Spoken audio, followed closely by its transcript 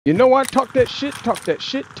You know what? Talk that shit, talk. I'm about to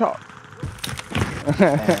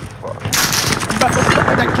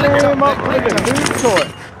fuck that clam up with a new toy.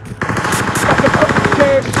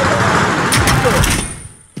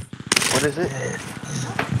 What is it?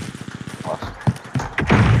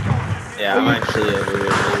 Yeah, I'm actually over here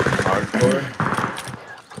hardcore.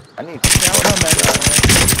 I need to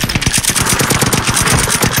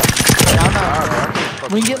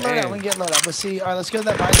we can get load out, Let's see. Alright, let's go to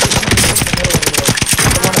that buy station in the middle.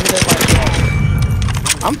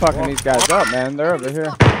 I'm fucking these guys up, man. They're over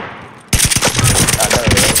here. I know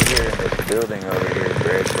they're over here in this building over here,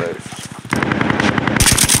 Greg, but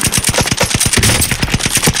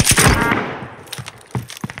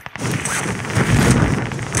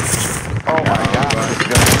oh my god, this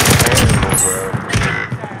gun is terrible, bro.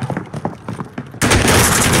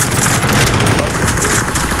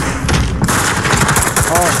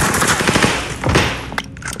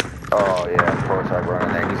 Oh yeah, of course I run in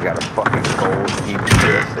there. He's got a fucking gold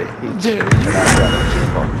EPS. Dude,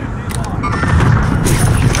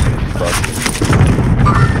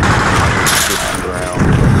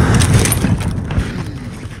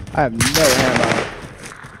 I have no ammo.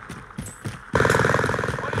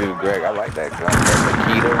 Dude, Greg, I like that gun. That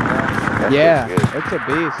Keto gun. Yeah, it's a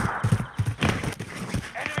beast.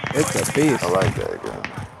 It's a beast. I like that gun.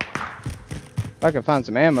 If I could find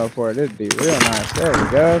some ammo for it, it'd be real nice. There we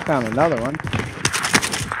go. Found another one.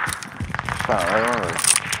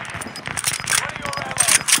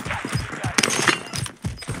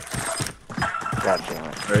 God damn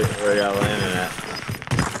it. Where y'all landing at?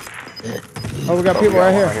 Oh, we got people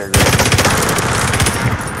right here.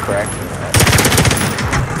 Cracking that.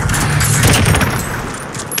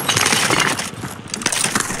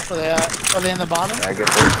 Are they in the bottom? I get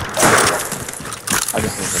this. I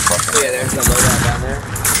just need to fucking. Yeah, there's a loadout down there.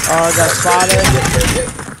 Oh, I got spotted.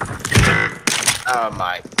 Oh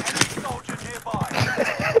my.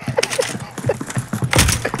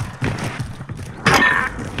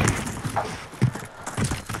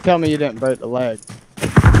 Tell me you didn't break the leg. I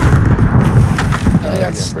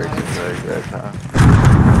didn't break the leg that time.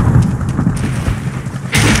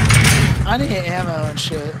 I need ammo and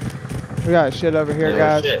shit. We got shit over here,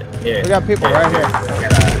 guys. Here. We got people right here. I got an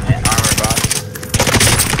armor box.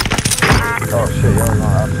 Oh shit, y'all are going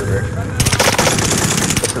opposite direction.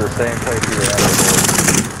 This is the same place you were at before.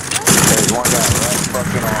 There's one guy right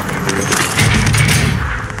fucking on me, dude.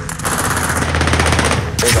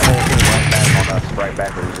 There's a whole team right back on us, right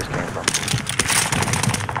back where we just came from.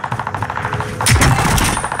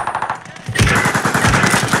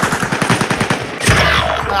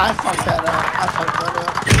 I fucked that up.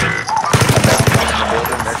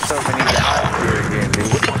 There's so many guys here again, dude.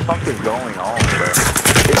 What the fuck is going on, bro?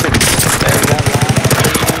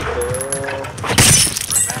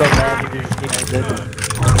 So bad you just keep it.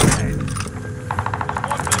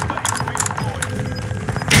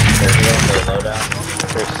 There's no loadout.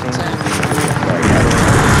 There seems to be like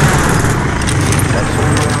that's what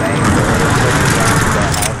we're saying, bro.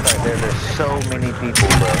 There's so many people,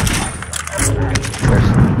 bro.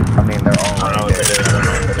 I mean, they're all right there.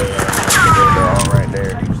 They're all right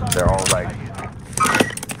there. They're all like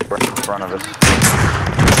right in front of us.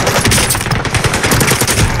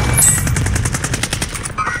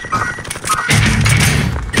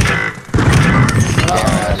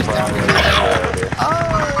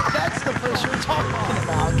 Oh, that's the place you were talking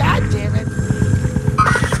about. God damn it.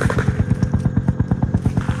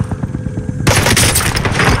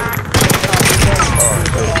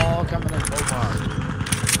 They're all coming in.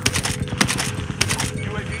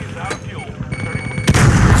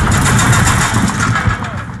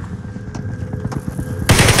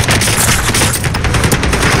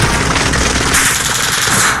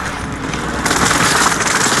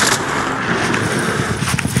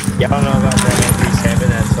 Y'all know about that MP7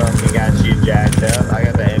 that fucking got you jacked up? I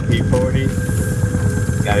got the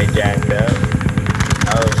MP40. Got me jacked up.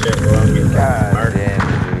 Oh shit, well I'm getting God damn,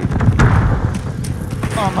 dude.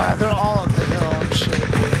 Oh my, they're all up the hill and shit.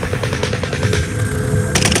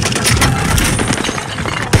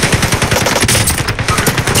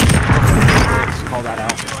 Let's call that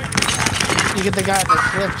out. You get the guy at the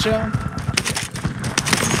cliff, Joe?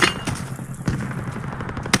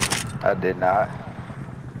 I did not.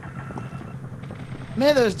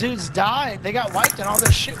 Man, those dudes died. They got wiped and all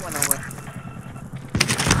their shit went away.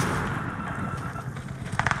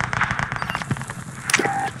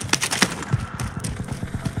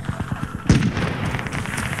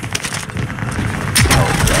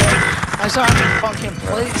 I saw how many fucking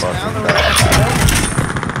plates, man. I don't know where the heck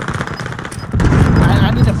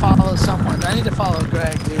I need to follow someone. I need to follow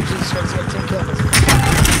Greg, dude. Jesus Christ, 10 kills.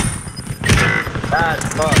 That's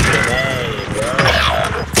fucking A, bro.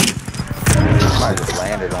 Somebody just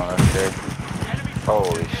landed on us there.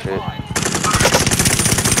 Holy shit.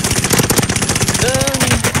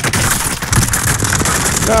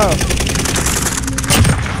 No.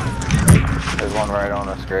 There's one right on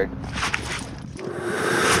us, Greg.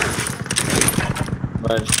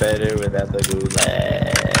 Much better without the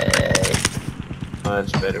gulag.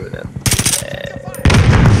 Much better without the gulag.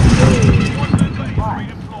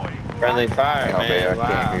 Friendly fire, Oh, man. babe, I Wow.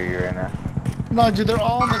 can't hear you right now. No, dude, they're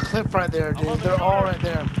all on the cliff right there, dude. They're all right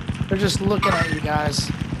there. They're just looking at you guys.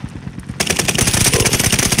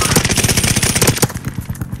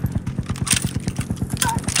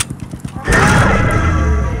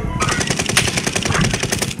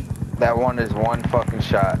 That one is one fucking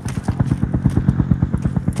shot.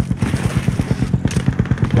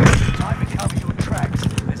 Time to cover your tracks.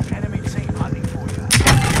 There's an enemy team hunting for you.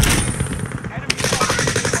 Enemy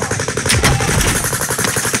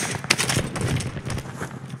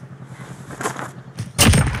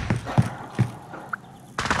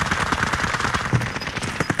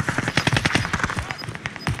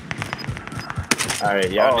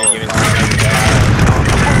Alright, y'all need to give me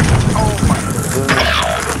Oh my goodness.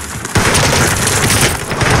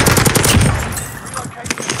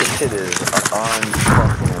 This shit is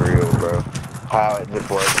unfucking real, bro. How it just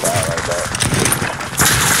works out like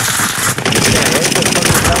that.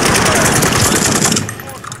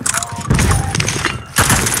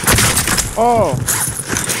 Oh.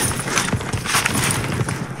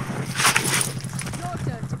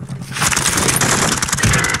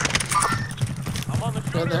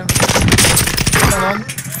 Right there. Another one.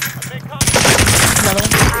 Another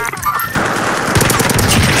one.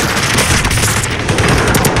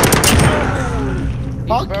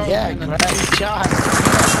 Fuck yeah, great shot.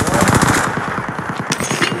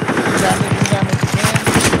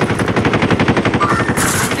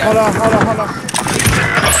 Hold on.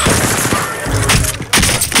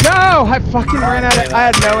 No, I fucking ran out of. I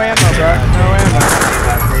had no ammo, bro. No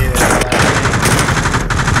ammo.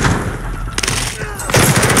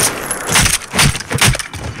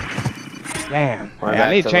 Damn. Well, Yeah,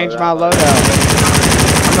 I need to that's a change my loadout.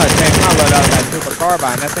 loadout. I'm gonna change my loadout with that super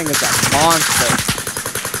carbine. That thing is a monster.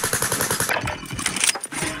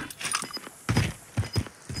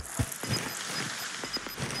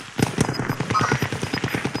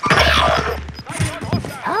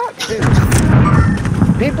 How, dude?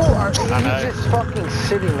 People are he's just fucking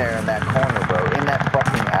sitting there in that corner, bro, in that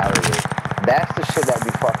fucking alleyway. That's the shit that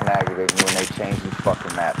be fucking aggravating me when they change these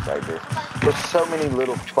fucking maps like this. There's so many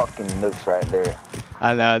little fucking nooks right there.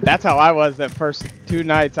 I know. That's how I was that first 2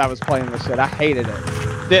 nights I was playing this shit. I hated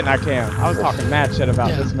it. Didn't I, Cam? I was talking mad shit about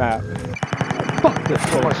this map. Fuck this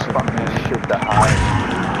So much bullshit, fucking man. shit to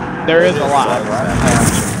hide. There is a lot. Right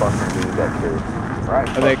past the fucking dude that killed. Right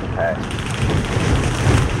they- fucking past.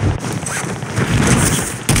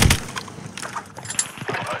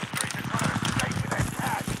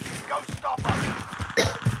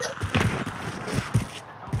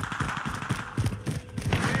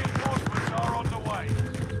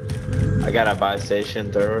 I got a buy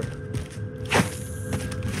station thrower.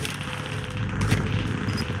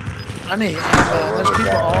 I need ammo. There's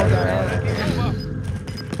people all down there.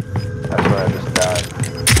 That's where I just died.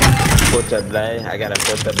 Put the blade. I gotta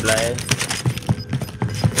put the blade.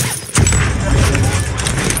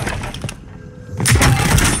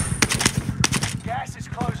 gas is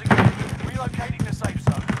closing in. Relocating the safe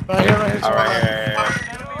zone. Right here, right here. All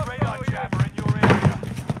right. Enemy radar jammer in your area.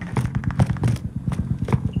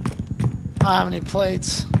 I don't have any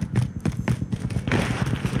plates.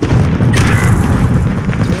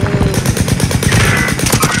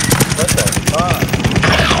 What the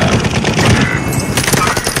fuck?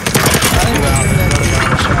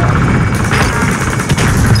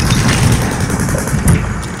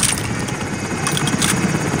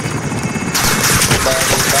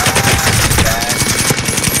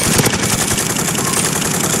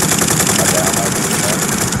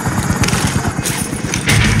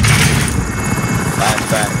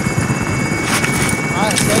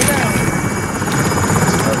 Alright, stay down.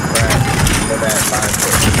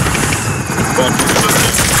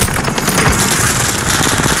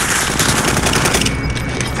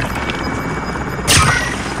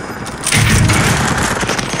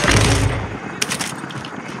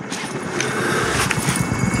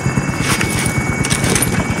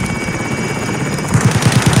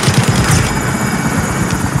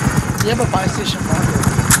 You have a buy station marker.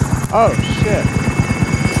 Oh shit.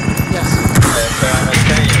 Yes.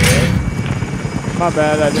 My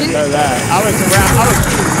bad. I didn't know that. I was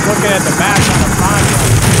looking at the map trying to find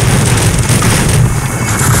one.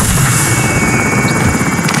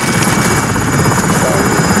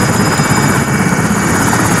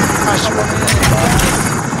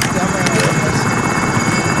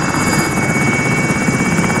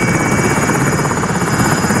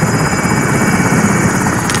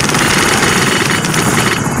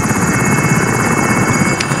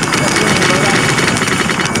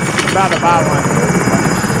 about to buy one.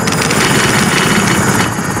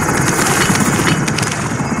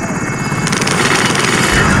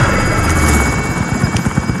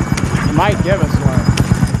 He might give us one.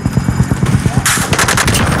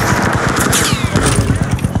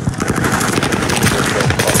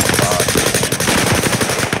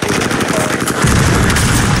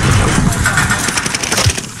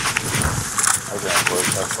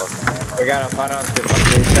 We gotta find out the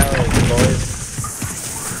fucking sellers, boys.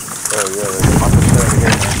 Oh yeah, there's a bunch of shit here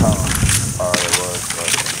in the tunnel. Oh, there was, but...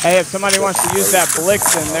 Hey, if somebody wants to use that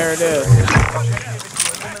blixen, there it is.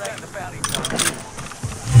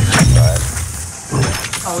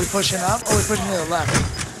 Are we pushing up? Or are we pushing to the left?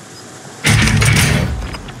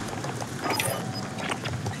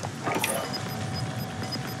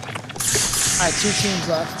 Alright, 2 teams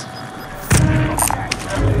left.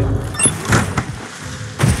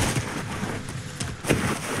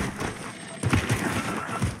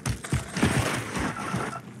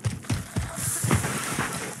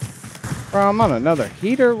 Bro, I'm on another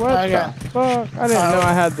heater? What the fuck? I didn't know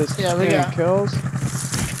I had this many kills.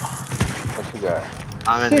 What you got?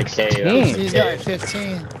 I'm in the cave. 16. He's got like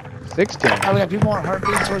 15. 16. Oh, we got people on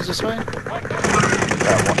heartbeat towards this way. That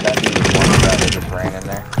dude is one guy that just ran in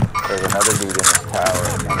there. There's another dude in this tower.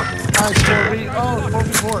 Nice, 4v. Oh,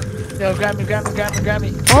 4v4. Yo, grab me.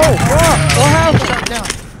 Oh, fuck! What happened? Shut down.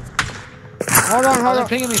 Hold on. They're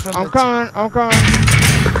pinging me from I'm coming.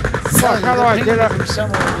 Fuck, how do I get up? From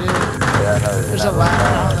somewhere, dude. Yeah, I know. There's a ladder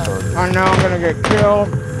on that. I know I'm gonna get killed.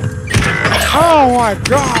 Oh my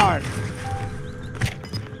god!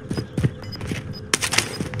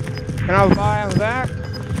 Can I buy him back?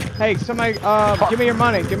 Hey, somebody, give me your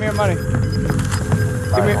money. I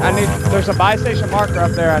need. There's a buy station marker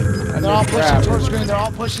up there. I They're need all to pushing grab. towards green. They're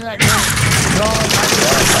all pushing that green. They're all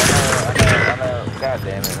I know. God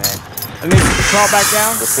damn it, man. I need to crawl back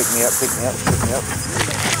down. Just pick me up.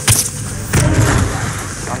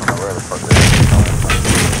 I don't know where the fuck they're going.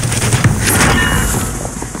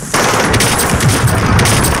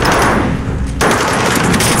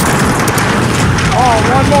 Oh,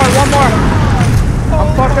 one more. I'm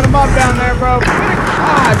fucking them up down there, bro.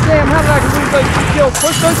 Ah, damn, how did I lose those 2 kills?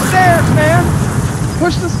 Push those stairs, man.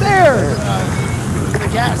 Push the stairs. The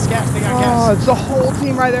gas. They got Oh, gas. it's the whole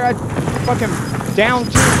team right there. I fucking down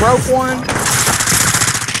 2, broke 1.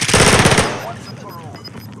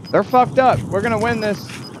 They're fucked up. We're gonna win this.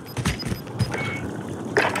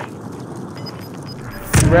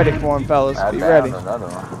 Be ready for him, fellas. Be ready. Another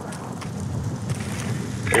one.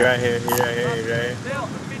 You're right here.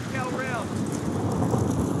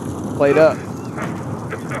 Played up.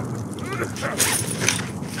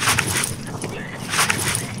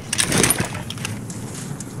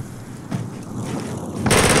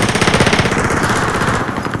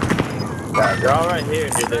 They're all right here,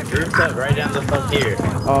 dude. They're grouped up right down the fuck here.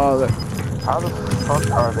 Oh, How the fuck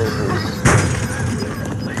are they here?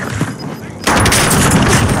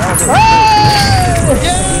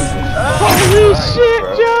 holy shit,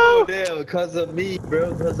 Joe! Damn, because of me,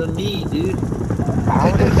 bro. Because of me, dude. How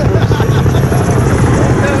are they still